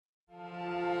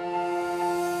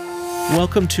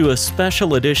Welcome to a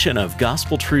special edition of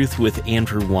Gospel Truth with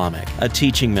Andrew Womack, a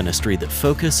teaching ministry that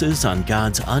focuses on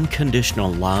God's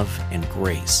unconditional love and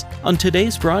grace. On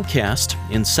today's broadcast,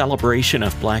 in celebration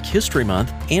of Black History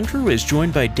Month, Andrew is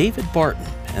joined by David Barton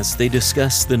as they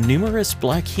discuss the numerous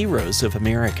Black heroes of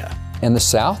America. In the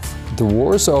South, the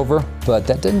war is over, but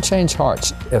that didn't change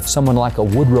hearts. If someone like a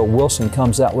Woodrow Wilson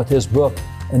comes out with his book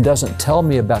and doesn't tell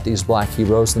me about these Black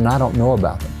heroes, then I don't know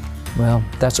about them. Well,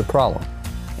 that's a problem.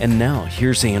 And now,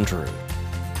 here's Andrew.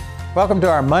 Welcome to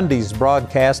our Monday's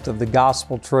broadcast of the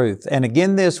Gospel Truth. And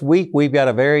again this week, we've got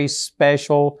a very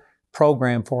special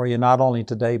program for you, not only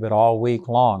today, but all week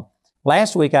long.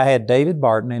 Last week, I had David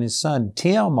Barton and his son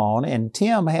Tim on, and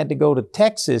Tim had to go to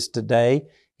Texas today.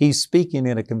 He's speaking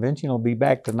at a convention. He'll be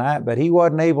back tonight, but he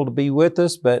wasn't able to be with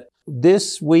us. But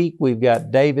this week, we've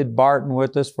got David Barton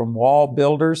with us from Wall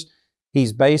Builders.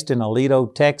 He's based in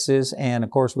Aledo, Texas, and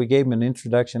of course, we gave him an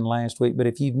introduction last week. But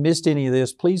if you've missed any of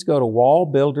this, please go to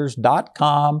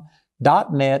wallbuilders.com,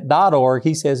 .net, .org.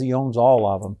 He says he owns all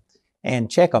of them,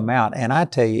 and check them out. And I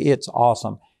tell you, it's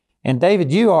awesome. And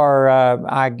David, you are,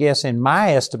 I guess, in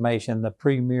my estimation, the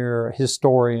premier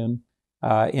historian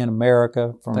in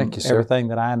America from everything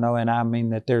that I know. And I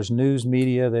mean that there's news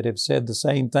media that have said the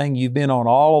same thing. You've been on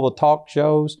all of the talk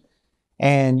shows.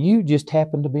 And you just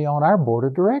happen to be on our board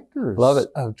of directors. Love it.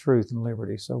 Of Truth and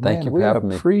Liberty. So, Thank you for having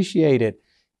me. We appreciate it.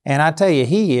 And I tell you,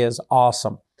 he is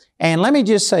awesome. And let me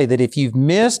just say that if you've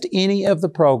missed any of the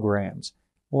programs,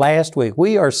 last week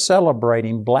we are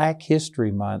celebrating Black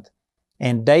History Month.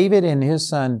 And David and his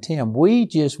son Tim, we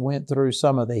just went through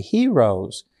some of the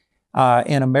heroes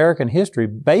in American history,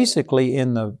 basically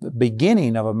in the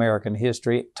beginning of American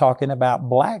history, talking about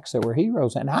blacks that were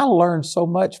heroes. And I learned so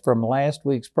much from last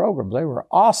week's programs. They were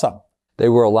awesome. They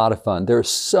were a lot of fun. There's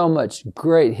so much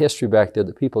great history back there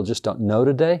that people just don't know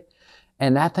today.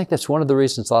 And I think that's one of the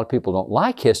reasons a lot of people don't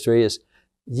like history is,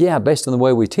 yeah, based on the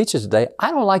way we teach it today,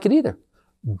 I don't like it either.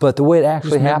 But the way it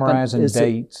actually happened is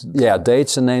dates.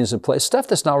 Dates and names and places, stuff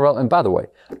that's not relevant. And by the way,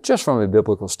 just from a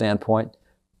biblical standpoint,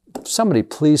 somebody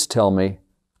please tell me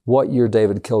what year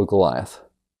David killed Goliath.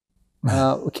 We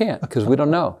can't, because we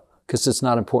don't know, because it's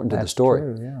not important to the story.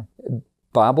 True, yeah.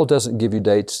 Bible doesn't give you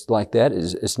dates like that.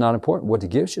 It's not important. What it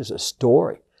gives you is a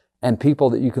story and people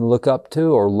that you can look up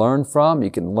to or learn from.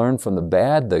 You can learn from the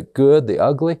bad, the good, the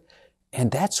ugly. And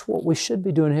that's what we should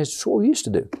be doing. It's what we used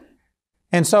to do.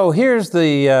 And so here's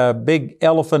the big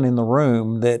elephant in the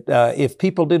room that if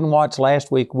people didn't watch last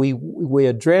week, we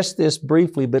addressed this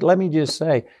briefly, but let me just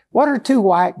say, what are two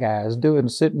white guys doing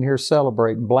sitting here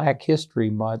celebrating Black History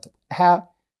Month?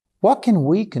 What can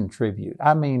we contribute?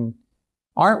 I mean,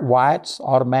 aren't whites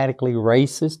automatically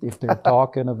racist if they're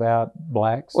talking about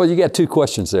blacks? Well, you got two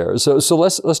questions there. So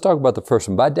let's talk about the first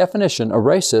one. By definition, a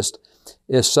racist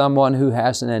is someone who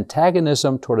has an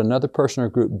antagonism toward another person or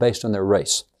group based on their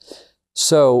race.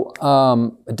 So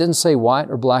it didn't say white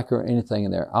or black or anything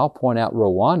in there. I'll point out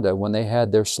Rwanda, when they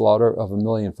had their slaughter of 1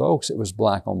 million folks, it was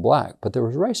black on black. But there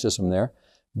was racism there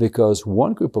because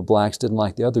one group of blacks didn't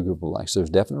like the other group of blacks. There was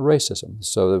definite racism.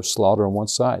 So there was slaughter on one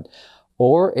side.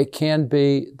 Or it can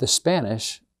be the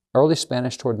Spanish, early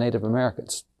Spanish toward Native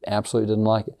Americans. Absolutely didn't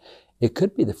like it. It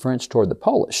could be the French toward the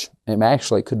Polish. And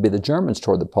actually, it could be the Germans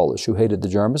toward the Polish who hated the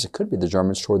Germans. It could be the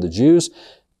Germans toward the Jews.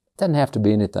 Doesn't have to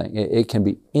be anything. It can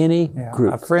be any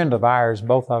group. A friend of ours,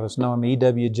 both of us know him,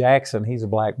 E.W. Jackson. He's a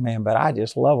black man, but I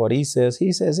just love what he says.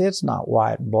 He says it's not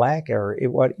white and black, or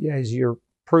what is your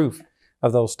proof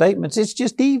of those statements? It's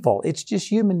just evil. It's just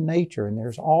human nature, and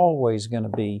there's always going to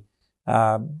be,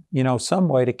 some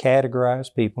way to categorize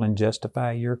people and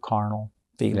justify your carnal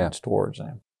feelings towards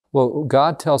them. Well,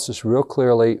 God tells us real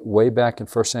clearly, way back in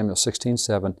 1 Samuel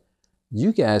 16:7,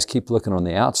 you guys keep looking on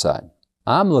the outside.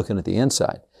 I'm looking at the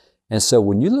inside. And so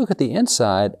when you look at the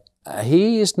inside,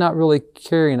 he is not really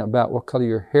caring about what color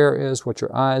your hair is, what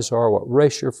your eyes are, what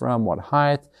race you're from, what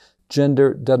height,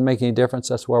 gender, doesn't make any difference.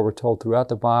 That's why we're told throughout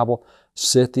the Bible,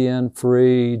 Scythian,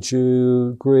 free,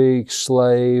 Jew, Greek,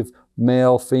 slave,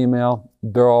 male, female,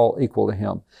 they're all equal to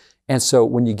him. And so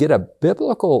when you get a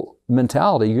biblical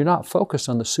mentality, you're not focused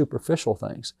on the superficial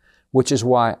things, which is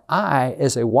why I,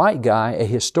 as a white guy, a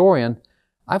historian,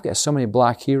 I've got so many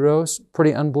black heroes,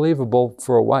 pretty unbelievable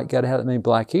for a white guy to have that many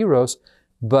black heroes.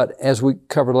 But as we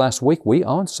covered last week, we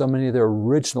own so many of their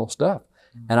original stuff.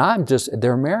 And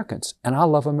they're Americans. And I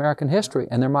love American history.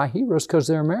 And they're my heroes because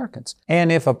they're Americans. And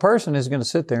if a person is going to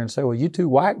sit there and say, well, you two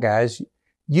white guys,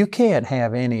 you can't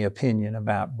have any opinion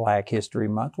about Black History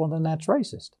Month, well, then that's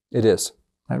racist. It is.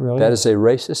 That is a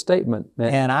racist statement.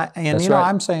 And you know,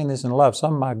 I'm saying this in love.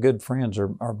 Some of my good friends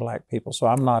are black people, so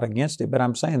I'm not against it. But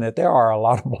I'm saying that there are a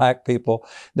lot of black people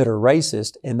that are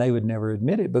racist, and they would never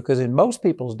admit it, because in most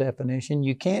people's definition,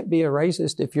 you can't be a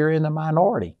racist if you're in the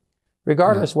minority,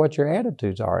 regardless of what your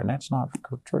attitudes are, and that's not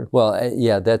true. Well,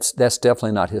 yeah, that's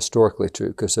definitely not historically true,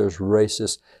 because there's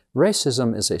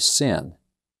racism is a sin.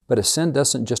 But a sin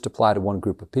doesn't just apply to one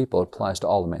group of people, it applies to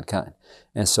all of mankind.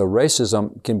 And so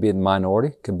racism can be the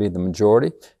minority, can be the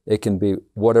majority, it can be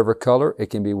whatever color, it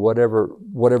can be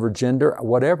whatever gender,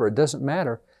 whatever, it doesn't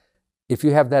matter. If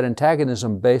you have that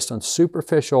antagonism based on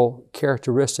superficial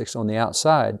characteristics on the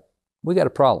outside, we got a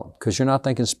problem, because you're not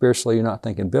thinking spiritually, you're not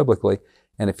thinking biblically.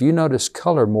 And if you notice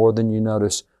color more than you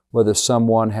notice whether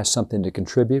someone has something to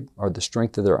contribute or the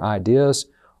strength of their ideas,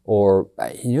 or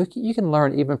you can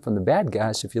learn even from the bad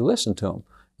guys if you listen to them.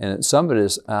 And some of it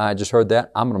is, I just heard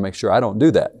that, I'm going to make sure I don't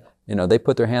do that. You know, they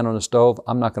put their hand on the stove,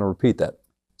 I'm not going to repeat that.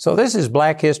 So this is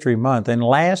Black History Month, and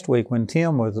last week when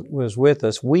Tim was with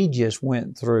us, we just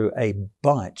went through a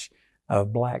bunch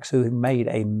of blacks who made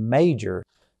a major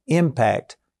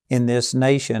impact in this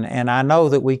nation. And I know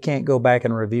that we can't go back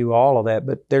and review all of that,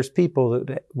 but there's people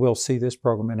that will see this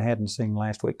program and hadn't seen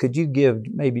last week. Could you give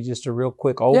maybe just a real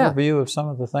quick overview of some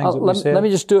of the things that we said? Let me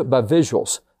just do it by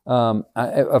visuals.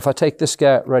 If I take this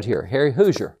guy right here, Harry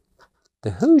Hoosier,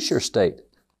 the Hoosier State.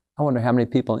 I wonder how many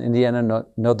people in Indiana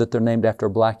know that they're named after a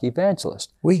black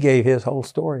evangelist. We gave his whole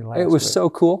story last week. It was so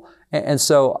cool. And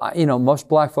so, you know, most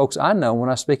black folks I know, when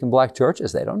I speak in black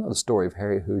churches, they don't know the story of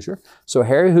Harry Hoosier. So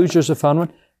Harry Hoosier's a fun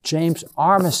one. James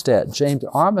Armistead. James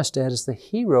Armistead is the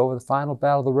hero of the final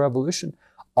battle of the Revolution.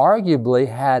 Arguably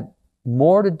had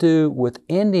more to do with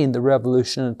ending the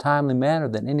revolution in a timely manner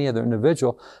than any other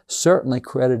individual. Certainly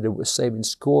credited with saving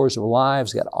scores of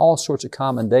lives, got all sorts of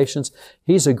commendations.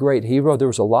 He's a great hero. There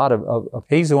was a lot of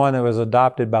He's the one that was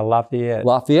adopted by Lafayette.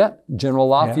 General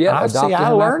Lafayette adopted him. I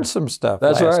learned some stuff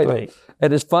last week.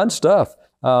 And it's fun stuff.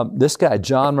 This guy,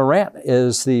 John Morant,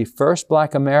 is the first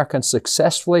black American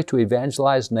successfully to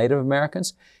evangelize Native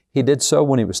Americans. He did so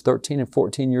when he was 13 and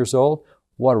 14 years old.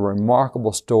 What a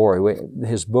remarkable story.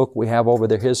 His book, we have over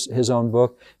there, his own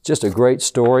book, just a great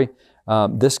story.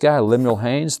 This guy, Lemuel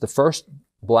Haynes, the first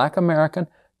black American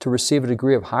to receive a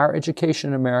degree of higher education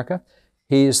in America.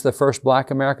 He's the first black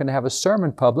American to have a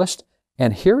sermon published.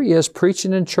 And here he is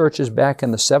preaching in churches back in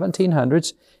the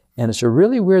 1700s. And it's a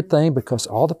really weird thing because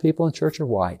all the people in church are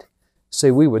white. See,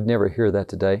 we would never hear that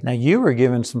today. Now, you were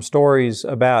giving some stories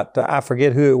about, I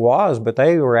forget who it was, but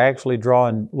they were actually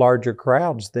drawing larger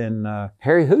crowds than...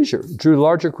 Harry Hoosier drew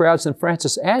larger crowds than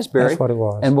Francis Asbury. That's what it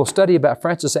was. And we'll study about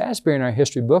Francis Asbury in our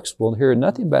history books. We'll hear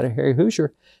nothing about Harry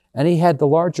Hoosier. And he had the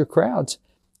larger crowds.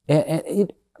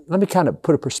 Let me kind of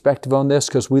put a perspective on this,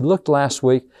 because we looked last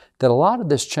week that a lot of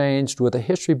this changed with a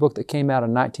history book that came out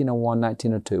in 1901,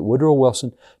 1902. Woodrow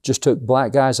Wilson just took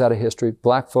black guys out of history.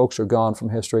 Black folks are gone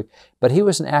from history. But he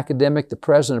was an academic, the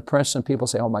president of Princeton. People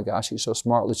say, oh my gosh, he's so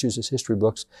smart, let's use his history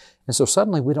books. And so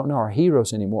suddenly we don't know our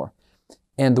heroes anymore.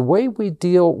 And the way we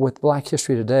deal with black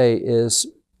history today is,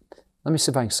 let me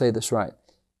see if I can say this right.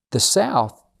 The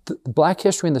South, black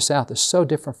history in the South is so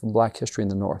different from black history in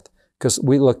the North. Because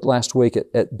we looked last week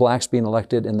at blacks being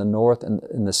elected in the North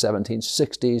in the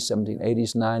 1760s,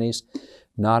 1780s, 90s,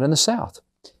 not in the South.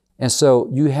 And so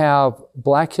you have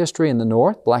black history in the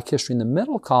North, black history in the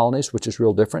middle colonies, which is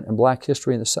real different, and black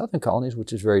history in the southern colonies,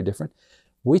 which is very different.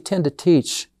 We tend to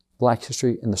teach black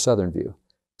history in the southern view.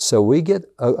 So we get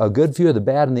a good view of the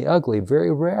bad and the ugly.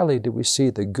 Very rarely do we see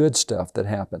the good stuff that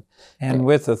happened. And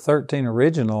with the 13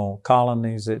 original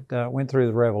colonies that went through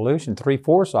the Revolution,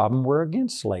 3/4 of them were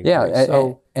against slavery. Yeah,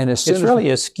 so and it's really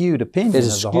a skewed opinion. It's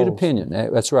a skewed opinion.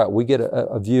 That's right. We get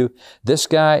a view. This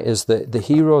guy is the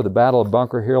hero of the Battle of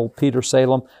Bunker Hill, Peter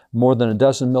Salem. More than a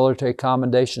dozen military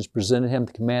commendations presented him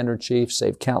the commander-in-chief,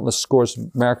 saved countless scores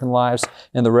of American lives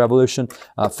in the Revolution.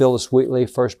 Phyllis Wheatley,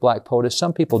 first black poetess.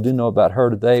 Some people do know about her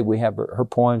today. We have her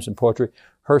poems and poetry.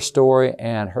 Her story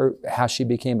and how she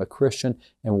became a Christian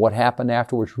and what happened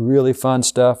afterwards. Really fun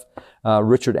stuff.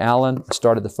 Richard Allen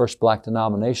started the first black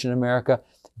denomination in America.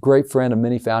 Great friend of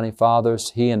many founding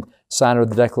fathers. He and signer of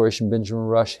the Declaration, Benjamin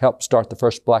Rush, helped start the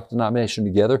first black denomination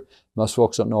together. Most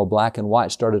folks don't know a black and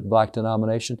white started a black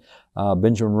denomination.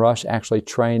 Benjamin Rush actually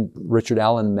trained Richard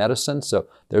Allen in medicine. So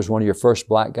there's one of your first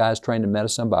black guys trained in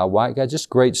medicine by a white guy. Just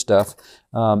great stuff.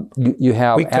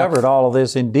 We covered all of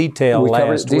this in detail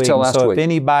last week. So if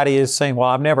anybody is saying, well,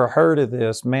 I've never heard of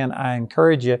this, man, I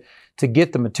encourage you to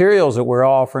get the materials that we're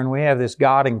offering. We have this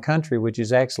God and Country, which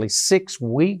is actually 6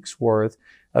 weeks worth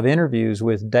of interviews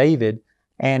with David.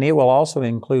 And it will also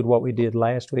include what we did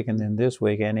last week and then this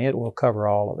week, and it will cover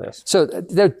all of this. So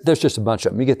there's just a bunch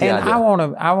of them. You get the idea.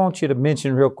 And I want you to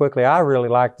mention real quickly, I really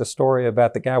like the story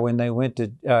about the guy when they went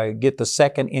to get the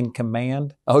second in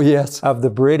command. Oh, yes. Of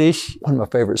the British. One of my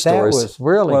favorite stories. That was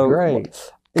really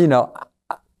great. You know,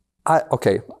 I got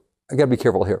to be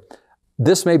careful here.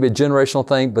 This may be a generational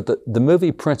thing, but the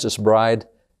movie Princess Bride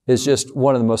is just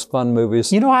one of the most fun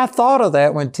movies. You know, I thought of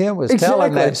that when Tim was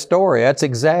telling that story. That's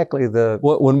exactly the...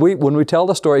 When we tell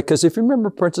the story, because if you remember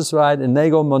Princess Bride,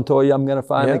 Inigo Montoya, I'm going to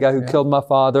find the guy who killed my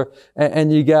father,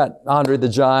 and you got Andre the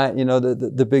Giant, you know,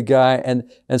 the big guy, and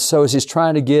so as he's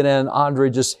trying to get in,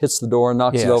 Andre just hits the door and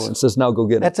knocks it over and says, no, go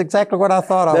get it. That's exactly what I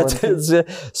thought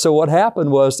of. So what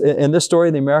happened was, in this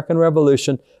story, the American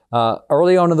Revolution,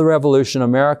 early on in the Revolution,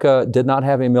 America did not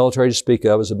have a military to speak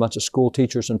of. It was a bunch of school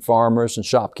teachers and farmers and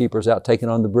shopkeepers out taking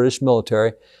on the British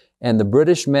military. And the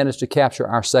British managed to capture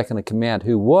our second in command,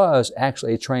 who was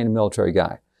actually a trained military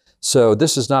guy. So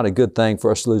this is not a good thing for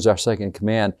us to lose our second in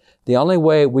command. The only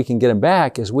way we can get him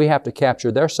back is we have to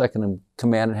capture their second in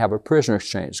command and have a prisoner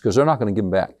exchange, because they're not going to give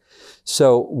him back.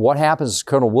 So what happens is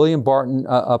Colonel William Barton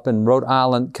up in Rhode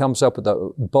Island comes up with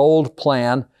a bold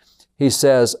plan. He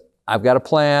says, I've got a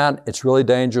plan. It's really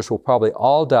dangerous. We'll probably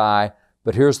all die,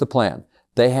 but here's the plan.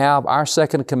 They have our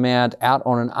second in command out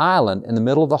on an island in the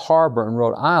middle of the harbor in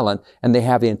Rhode Island, and they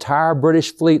have the entire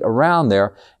British fleet around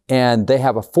there, and they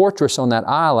have a fortress on that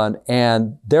island,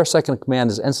 and their second in command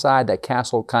is inside that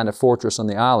castle kind of fortress on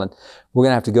the island. We're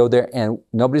going to have to go there, and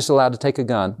nobody's allowed to take a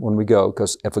gun when we go,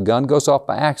 because if a gun goes off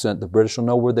by accident, the British will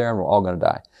know we're there and we're all going to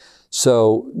die.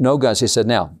 So no guns. He said,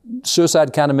 now,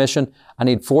 suicide kind of mission, I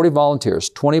need 40 volunteers,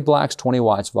 20 blacks, 20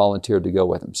 whites volunteered to go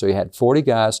with him. So he had 40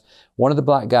 guys. One of the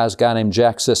black guys, a guy named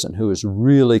Jack Sisson, who is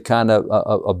really kind of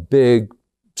a big,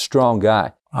 strong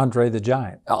guy. Andre the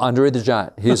Giant. Andre the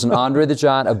Giant. He's an Andre the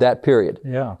Giant of that period.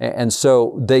 Yeah. And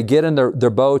so they get in their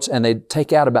boats and they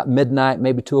take out about midnight,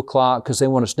 maybe 2 o'clock, because they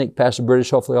want to sneak past the British.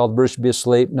 Hopefully all the British will be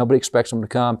asleep. Nobody expects them to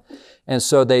come. And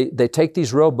so they take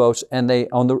these rowboats and they,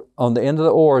 on the end of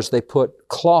the oars, they put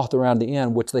cloth around the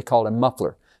end, which they call a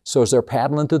muffler. So as they're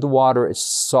paddling through the water, it's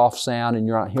soft sound and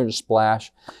you're not hearing a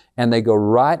splash. And they go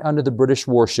right under the British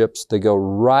warships. They go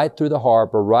right through the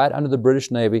harbor, right under the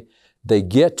British Navy. They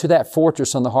get to that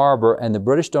fortress on the harbor, and the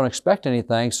British don't expect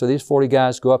anything, so these 40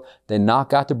 guys go up, they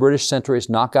knock out the British sentries,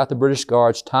 knock out the British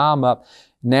guards, tie them up.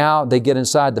 Now they get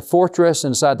inside the fortress.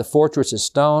 Inside the fortress is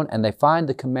stone, and they find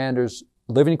the commander's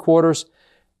living quarters.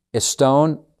 It's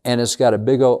stone, and it's got a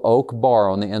big old oak bar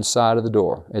on the inside of the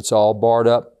door. It's all barred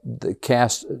up, the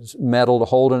cast metal to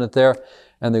holding it there,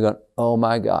 and they're going, oh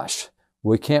my gosh,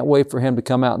 we can't wait for him to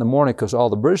come out in the morning because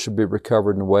all the British will be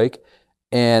recovered and awake.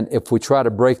 And if we try to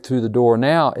break through the door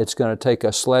now, it's going to take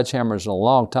us sledgehammers in a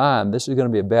long time. This is going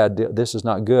to be a bad deal. This is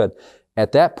not good.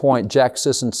 At that point, Jack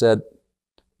Sisson said,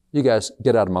 you guys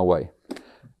get out of my way.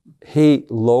 He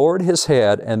lowered his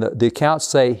head, and the accounts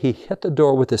say he hit the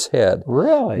door with his head.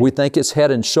 Really? We think it's head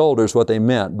and shoulders what they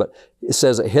meant, but it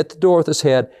says it hit the door with his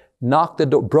head, knocked the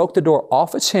door, broke the door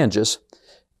off its hinges,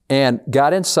 and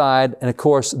got inside. And of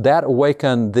course, that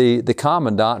awakened the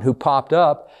commandant, who popped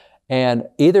up. And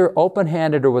either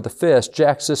open-handed or with a fist,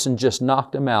 Jack Sisson just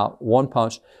knocked him out, one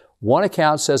punch. One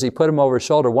account says he put him over his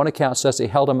shoulder. One account says he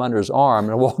held him under his arm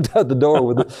and walked out the door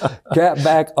with it, got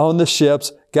back on the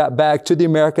ships, got back to the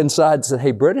American side and said,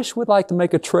 hey, British would like to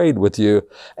make a trade with you.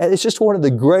 And it's just one of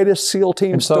the greatest SEAL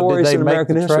team stories in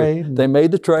American history. They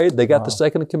made the trade. They got the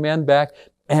second in command back.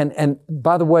 And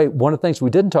by the way, one of the things we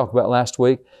didn't talk about last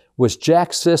week was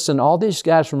Jack Sisson, all these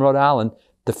guys from Rhode Island.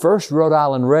 The first Rhode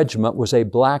Island regiment was a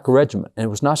black regiment, and it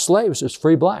was not slaves, it was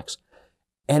free blacks.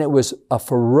 And it was a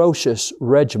ferocious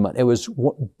regiment. It was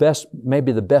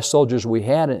maybe the best soldiers we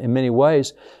had in many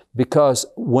ways, because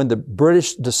when the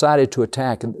British decided to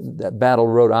attack that Battle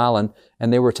of Rhode Island,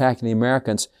 and they were attacking the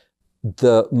Americans,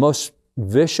 the most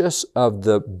vicious of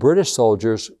the British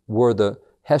soldiers were the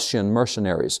Hessian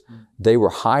mercenaries. They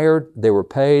were hired, they were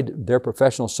paid, they're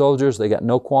professional soldiers, they got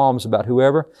no qualms about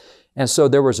whoever. And so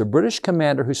there was a British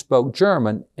commander who spoke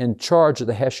German in charge of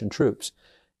the Hessian troops.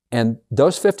 And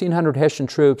those 1,500 Hessian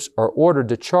troops are ordered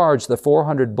to charge the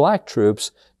 400 black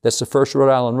troops. That's the 1st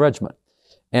Rhode Island Regiment.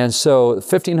 And so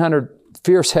 1,500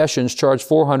 fierce Hessians charge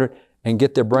 400 and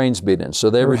get their brains beat in. So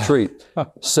they retreat.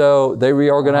 So they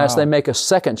reorganize. Wow. They make a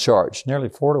second charge. Nearly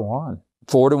 4 to 1.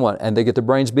 4 to 1. And they get their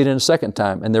brains beat in a second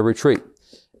time and they retreat.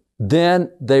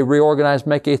 Then they reorganize,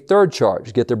 make a third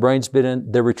charge, get their brains beat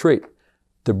in, they retreat.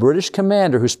 The British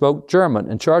commander who spoke German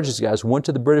and charged these guys went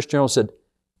to the British general and said,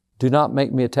 do not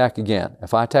make me attack again.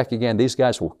 If I attack again, these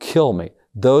guys will kill me.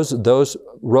 Those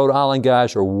Rhode Island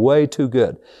guys are way too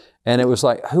good. And it was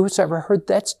like, who's ever heard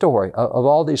that story? Of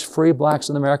all these free blacks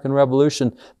in the American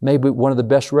Revolution, maybe one of the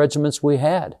best regiments we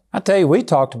had. I tell you, we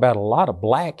talked about a lot of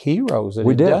black heroes that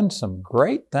have done some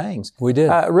great things. We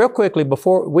did. Real quickly,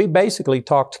 before, we basically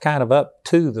talked kind of up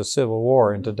to the Civil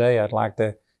War, and today I'd like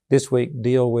to, this week,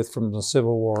 deal with from the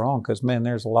Civil War on, because, man,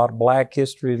 there's a lot of black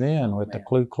history then with the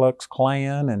Ku Klux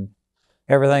Klan and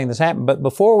everything that's happened. But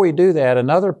before we do that,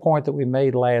 another point that we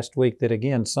made last week that,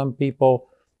 again, some people,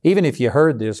 even if you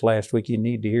heard this last week, you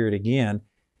need to hear it again,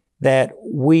 that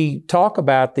we talk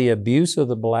about the abuse of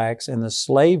the blacks and the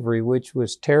slavery, which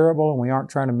was terrible, and we aren't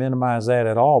trying to minimize that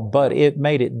at all, but it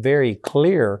made it very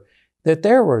clear that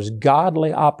there was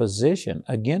godly opposition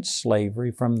against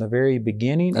slavery from the very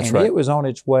beginning, and it was on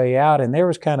its way out, and there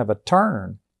was kind of a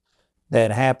turn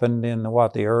that happened in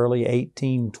the early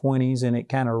 1820s, and it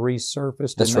kind of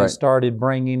resurfaced, and they started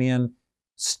bringing in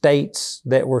states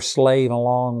that were slave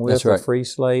along with the free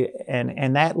slave,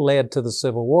 and that led to the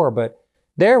Civil War. But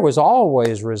there was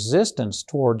always resistance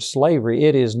towards slavery.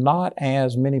 It is not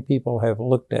as many people have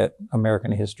looked at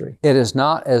American history. It is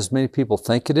not as many people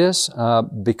think it is,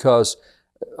 because,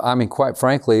 I mean, quite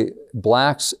frankly,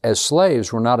 blacks as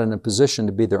slaves were not in a position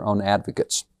to be their own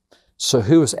advocates. So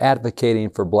who was advocating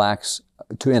for blacks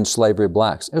to end slavery of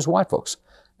blacks? It was white folks.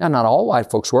 Now, not all white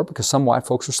folks were, because some white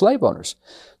folks were slave owners.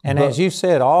 And as you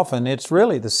said often, it's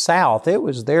really the South. It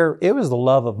was the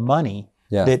love of money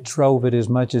that drove it as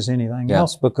much as anything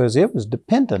else, because it was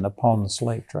dependent upon the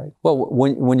slave trade. Well,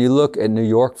 when you look at New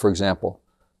York, for example,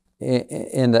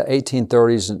 in the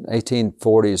 1830s and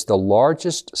 1840s, the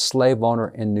largest slave owner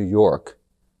in New York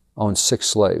owned 6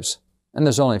 slaves. And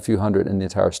there's only a few hundred in the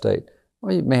entire state.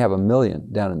 Well, you may have 1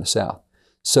 million down in the South.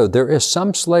 So there is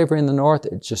some slavery in the North.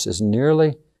 It just is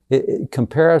nearly,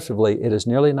 comparatively, it is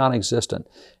nearly non-existent.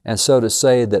 And so to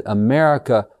say that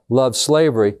America loved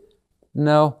slavery,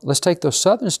 no, let's take those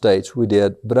southern states, we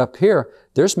did, but up here,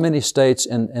 there's many states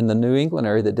in the New England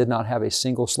area that did not have a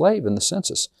single slave in the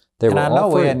census. And I know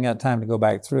we hadn't got time to go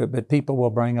back through it, but people will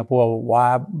bring up, well,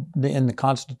 why in the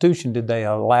Constitution did they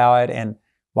allow it, and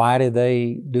why did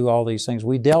they do all these things?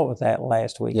 We dealt with that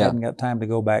last week. I haven't got time to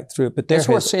go back through it. But it's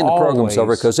worth seeing the programs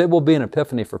over, because it will be an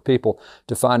epiphany for people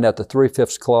to find out the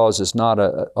 3/5 clause is not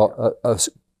a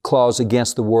clause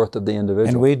against the worth of the individual.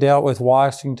 And we dealt with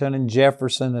Washington and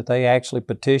Jefferson, that they actually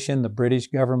petitioned the British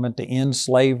government to end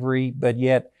slavery, but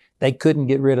yet they couldn't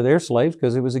get rid of their slaves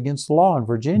because it was against the law in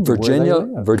Virginia.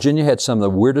 Virginia had some of the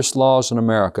weirdest laws in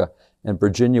America, and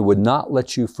Virginia would not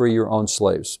let you free your own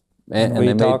slaves. And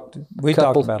we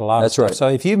talked about a lot of stuff. So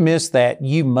if you missed that,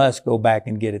 you must go back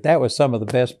and get it. That was some of the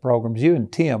best programs. You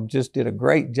and Tim just did a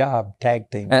great job tag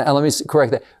team. And let me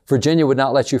correct that. Virginia would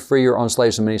not let you free your own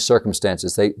slaves in many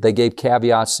circumstances. They gave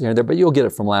caveats here and there, but you'll get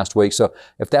it from last week. So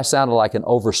if that sounded like an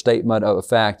overstatement of a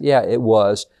fact, yeah, it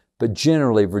was. But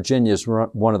generally, Virginia is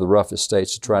one of the roughest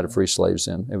states to try to free slaves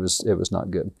in. It was not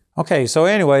good. Okay, so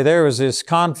anyway, there was this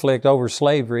conflict over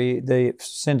slavery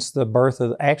since the birth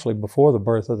of, actually before the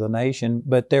birth of the nation,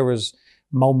 but there was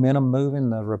momentum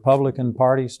moving. The Republican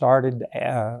Party started.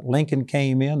 Lincoln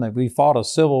came in. We fought a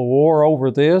civil war over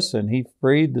this, and he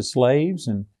freed the slaves.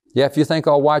 And yeah, if you think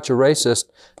all whites are racist,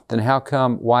 then how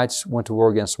come whites went to war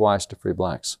against whites to free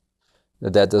blacks?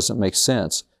 That doesn't make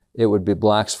sense. It would be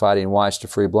blacks fighting whites to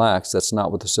free blacks. That's not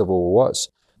what the Civil War was.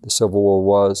 The Civil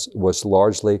War was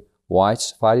largely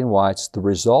whites fighting whites, the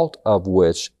result of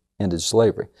which ended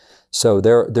slavery. So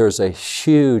there's a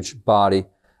huge body.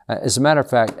 As a matter of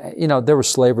fact, there was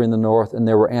slavery in the North and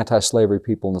there were anti-slavery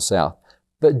people in the South.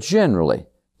 But generally,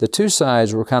 the two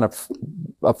sides were kind of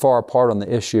far apart on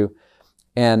the issue.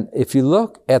 And if you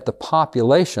look at the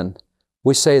population,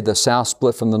 we say the South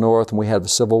split from the North and we had the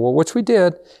Civil War, which we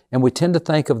did, and we tend to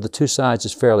think of the two sides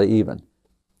as fairly even.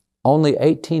 Only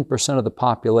 18% of the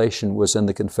population was in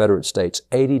the Confederate States.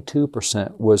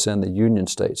 82% was in the Union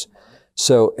States.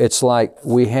 So it's like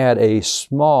we had a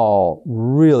small,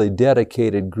 really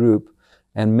dedicated group,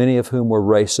 and many of whom were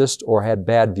racist or had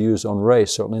bad views on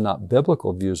race, certainly not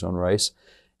biblical views on race,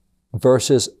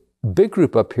 versus big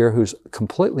group up here who's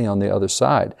completely on the other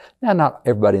side. Now, not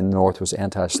everybody in the North was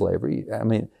anti-slavery. I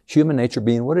mean, human nature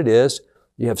being what it is,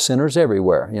 you have sinners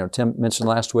everywhere. Tim mentioned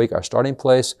last week, our starting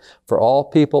place for all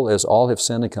people is all have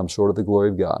sinned and come short of the glory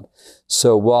of God.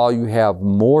 So while you have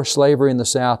more slavery in the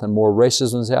South and more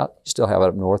racism in the South, you still have it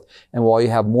up North. And while you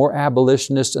have more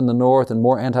abolitionists in the North and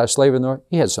more anti-slavery in the North,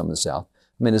 you had some in the South.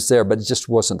 I mean, it's there, but it just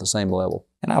wasn't the same level.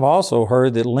 And I've also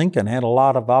heard that Lincoln had a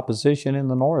lot of opposition in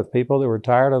the North, people that were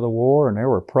tired of the war, and there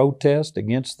were protests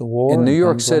against the war. In New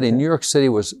York City, New York City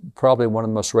was probably one of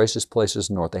the most racist places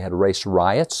in the North. They had race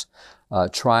riots,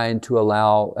 trying to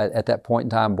allow, at that point in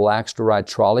time, blacks to ride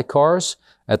trolley cars.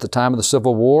 At the time of the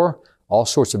Civil War, all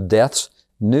sorts of deaths.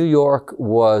 New York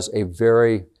was a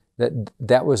very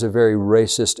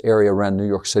racist area around New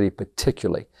York City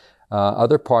particularly.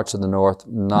 Other parts of the North,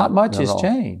 not much at has all.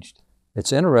 changed.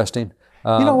 It's interesting.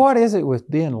 You know, what is it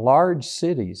with being large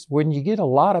cities? When you get a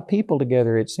lot of people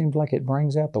together, it seems like it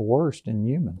brings out the worst in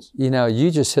humans. You know,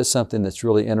 you just hit something that's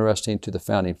really interesting to the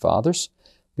Founding Fathers,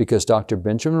 because Dr.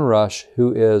 Benjamin Rush,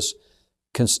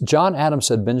 John Adams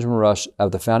said Benjamin Rush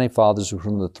of the Founding Fathers was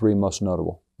one of the three most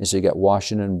notable. And so you got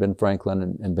Washington, Ben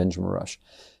Franklin, and Benjamin Rush.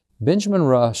 Benjamin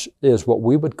Rush is what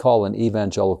we would call an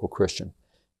evangelical Christian.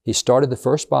 He started the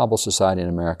first Bible Society in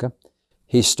America.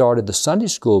 He started the Sunday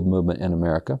School movement in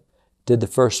America, did the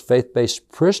first faith-based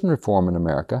prison reform in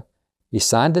America. He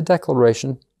signed the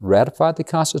Declaration, ratified the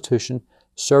Constitution,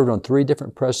 served on 3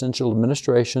 different presidential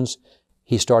administrations.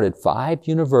 He started 5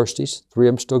 universities, 3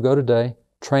 of them still go today,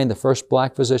 trained the first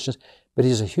black physicians, but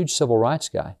he's a huge civil rights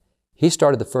guy. He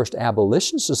started the first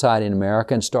abolition society in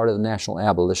America and started the national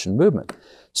abolition movement.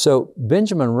 So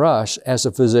Benjamin Rush, as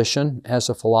a physician, as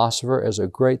a philosopher, as a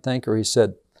great thinker, he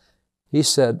said,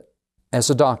 as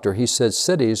a doctor, he said,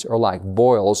 cities are like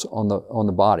boils on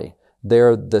the body.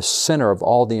 They're the center of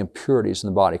all the impurities in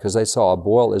the body, because they saw a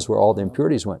boil is where all the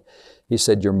impurities went. He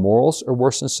said, your morals are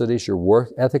worse than cities, your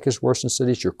work ethic is worse than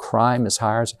cities, your crime is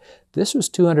higher. This was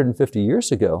 250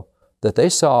 years ago, that they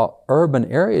saw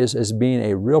urban areas as being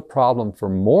a real problem for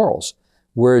morals,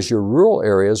 whereas your rural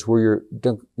areas where you're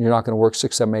not going to work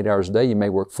 6, 7, 8 hours a day, you may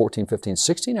work 14, 15,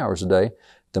 16 hours a day,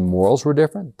 the morals were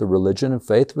different, the religion and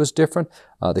faith was different,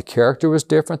 the character was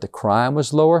different, the crime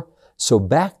was lower. So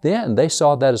back then, they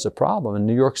saw that as a problem, and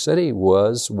New York City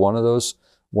was one of those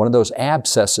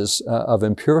abscesses of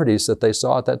impurities that they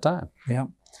saw at that time. Yeah.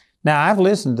 Now, I've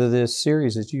listened to this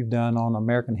series that you've done on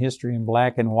American history in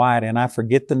black and white, and I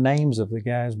forget the names of the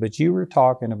guys, but you were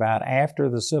talking about after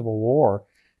the Civil War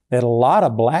that a lot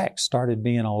of blacks started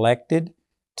being elected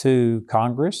to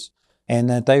Congress and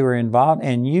that they were involved,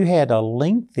 and you had a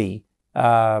lengthy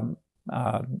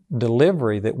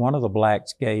delivery that one of the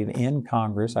blacks gave in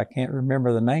Congress. I can't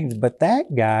remember the names, but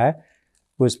that guy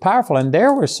was powerful. And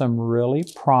there were some really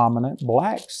prominent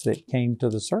blacks that came to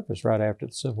the surface right after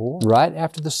the Civil War. Right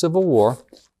after the Civil War,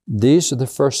 these are the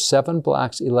first 7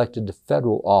 blacks elected to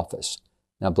federal office.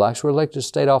 Now, blacks were elected to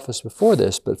state office before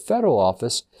this, but federal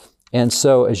office. And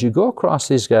so as you go across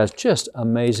these guys, just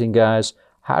amazing guys.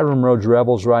 Hiram Rhodes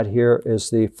Revels right here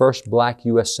is the first black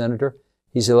U.S. Senator.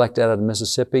 He's elected out of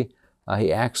Mississippi.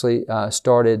 He actually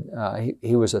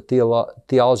he was a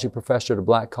theology professor at a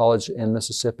black college in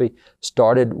Mississippi,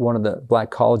 started one of the black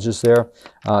colleges there.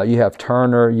 You have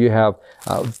Turner, you have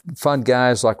fun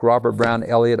guys like Robert Brown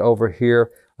Elliott over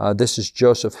here. This is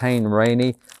Joseph Hayne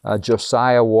Rainey,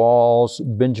 Josiah Walls,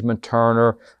 Benjamin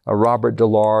Turner, Robert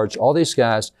DeLarge, all these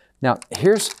guys. Now,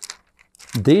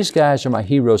 these guys are my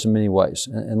heroes in many ways,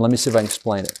 and let me see if I can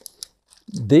explain it.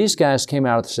 These guys came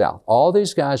out of the South. All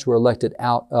these guys were elected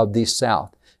out of the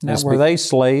South. Now, were they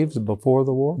slaves before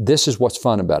the war? This is what's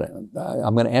fun about it.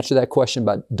 I'm going to answer that question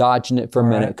by dodging it for a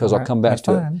minute, because I'll come back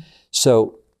to it.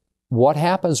 So what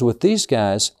happens with these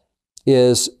guys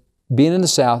is being in the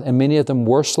South, and many of them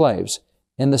were slaves.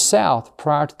 In the South,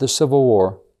 prior to the Civil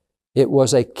War, it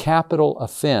was a capital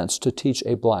offense to teach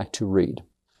a black to read.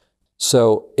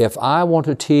 So if I want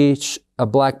to teach a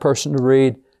black person to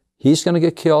read, he's going to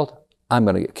get killed, I'm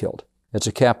going to get killed. It's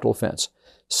a capital offense.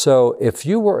 So if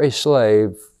you were a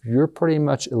slave, you're pretty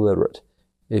much illiterate.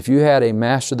 If you had a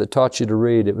master that taught you to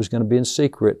read, it was going to be in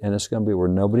secret, and it's going to be where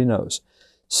nobody knows.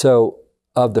 So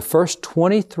of the first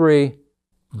 23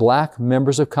 black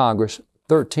members of Congress,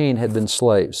 13 had been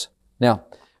slaves. Now,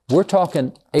 we're talking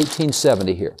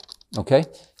 1870 here, okay?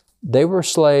 They were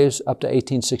slaves up to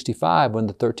 1865 when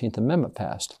the 13th Amendment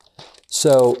passed.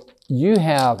 So you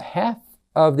have half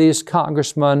of these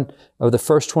congressmen of the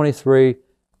first 23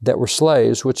 that were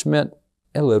slaves, which meant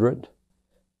illiterate.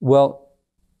 Well,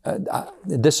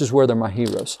 this is where they're my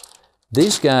heroes.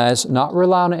 These guys, not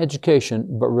relying on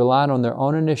education, but relying on their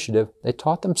own initiative, they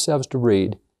taught themselves to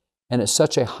read, and at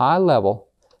such a high level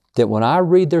that when I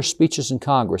read their speeches in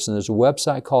Congress, and there's a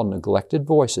website called Neglected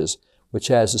Voices, which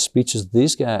has the speeches of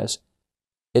these guys,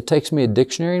 it takes me a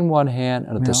dictionary in one hand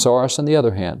and a thesaurus in the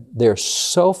other hand. They're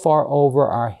so far over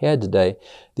our head today.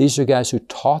 These are guys who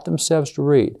taught themselves to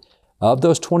read. Of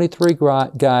those 23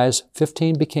 guys,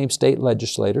 15 became state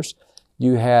legislators.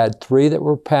 You had 3 that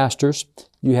were pastors.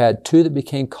 You had 2 that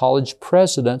became college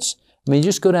presidents. I mean, you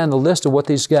just go down the list of what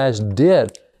these guys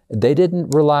did. They didn't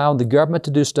rely on the government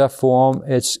to do stuff for them.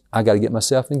 It's, I got to get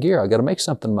myself in gear. I got to make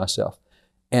something of myself.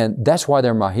 And that's why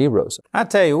they're my heroes. I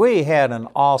tell you, we had an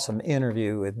awesome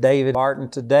interview with David Barton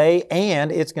today, and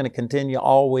it's going to continue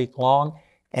all week long.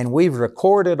 And we've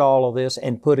recorded all of this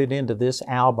and put it into this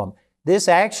album. This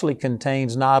actually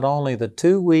contains not only the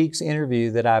 2 weeks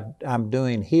interview that I'm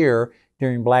doing here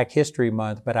during Black History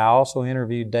Month, but I also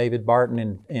interviewed David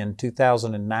Barton in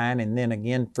 2009 and then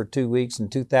again for 2 weeks in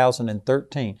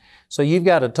 2013. So you've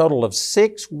got a total of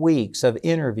 6 weeks of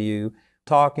interview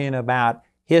talking about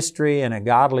history and a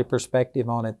godly perspective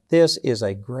on it. This is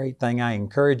a great thing. I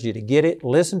encourage you to get it.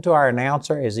 Listen to our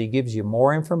announcer as he gives you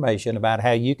more information about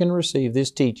how you can receive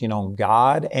this teaching on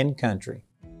God and country.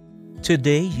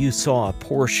 Today you saw a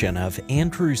portion of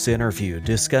Andrew's interview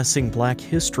discussing Black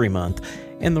History Month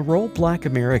and the role Black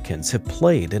Americans have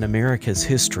played in America's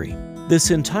history.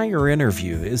 This entire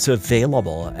interview is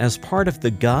available as part of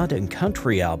the God and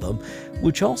Country album,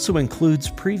 which also includes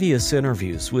previous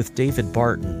interviews with David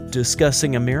Barton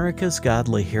discussing America's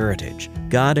godly heritage.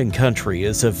 God and Country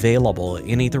is available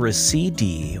in either a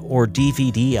CD or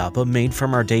DVD album made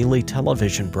from our daily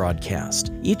television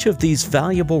broadcast. Each of these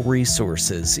valuable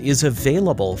resources is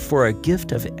available for a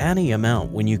gift of any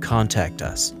amount when you contact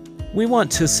us. We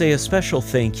want to say a special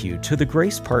thank you to the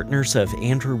grace partners of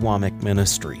Andrew Wommack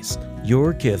Ministries.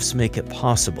 Your gifts make it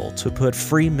possible to put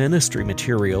free ministry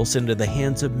materials into the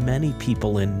hands of many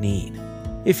people in need.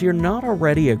 If you're not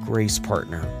already a grace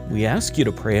partner, we ask you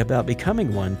to pray about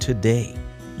becoming one today.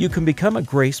 You can become a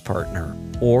grace partner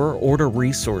or order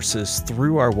resources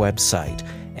through our website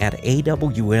at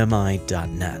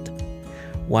awmi.net.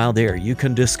 While there, you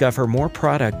can discover more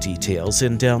product details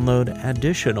and download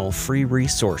additional free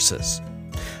resources.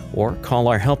 Or call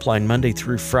our helpline Monday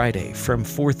through Friday from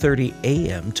 4:30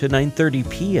 a.m. to 9:30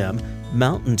 p.m.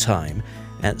 Mountain Time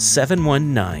at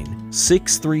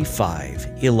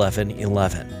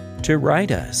 719-635-1111. To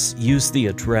write us, use the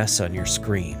address on your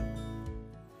screen.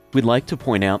 We'd like to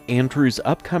point out Andrew's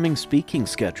upcoming speaking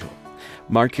schedule.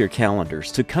 Mark your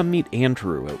calendars to come meet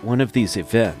Andrew at one of these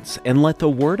events and let the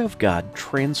Word of God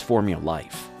transform your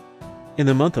life. In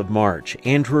the month of March,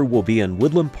 Andrew will be in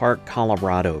Woodland Park,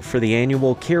 Colorado for the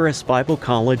annual Charis Bible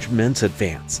College Men's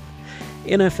Advance.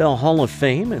 NFL Hall of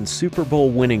Fame and Super Bowl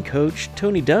winning coach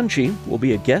Tony Dungy will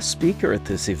be a guest speaker at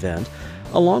this event,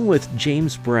 along with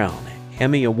James Brown,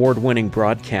 Emmy Award-winning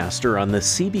broadcaster on the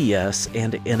CBS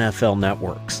and NFL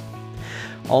networks.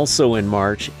 Also in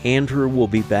March, Andrew will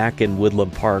be back in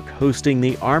Woodland Park hosting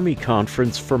the Army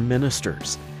Conference for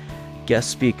Ministers. Guest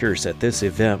speakers at this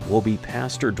event will be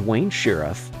Pastor Dwayne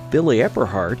Sheriff, Billy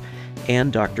Epperhart,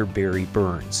 and Dr. Barry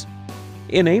Burns.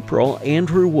 In April,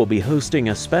 Andrew will be hosting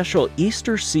a special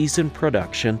Easter season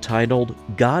production titled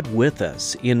God With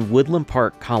Us in Woodland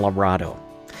Park, Colorado.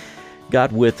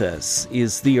 God With Us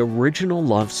is the original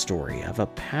love story of a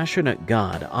passionate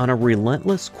God on a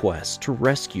relentless quest to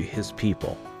rescue His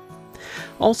people.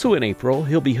 Also in April,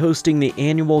 he'll be hosting the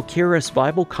annual Charis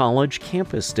Bible College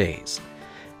Campus Days.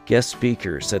 Guest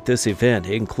speakers at this event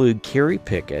include Carrie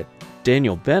Pickett,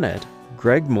 Daniel Bennett,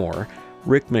 Greg Moore,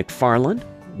 Rick McFarland,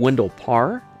 Wendell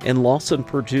Parr, and Lawson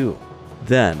Perdue.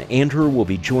 Then, Andrew will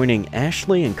be joining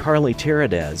Ashley and Carly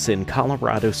Teradez in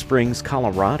Colorado Springs,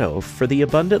 Colorado for the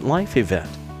Abundant Life event.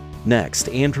 Next,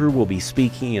 Andrew will be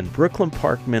speaking in Brooklyn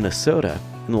Park, Minnesota.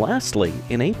 And lastly,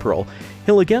 in April,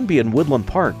 he'll again be in Woodland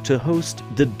Park to host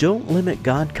the Don't Limit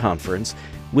God Conference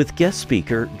with guest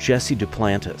speaker Jesse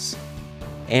Duplantis.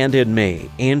 And in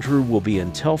May, Andrew will be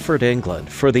in Telford, England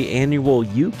for the annual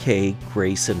UK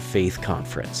Grace and Faith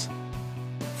Conference.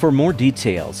 For more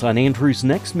details on Andrew's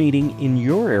next meeting in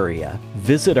your area,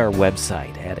 visit our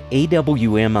website at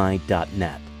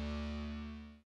awmi.net.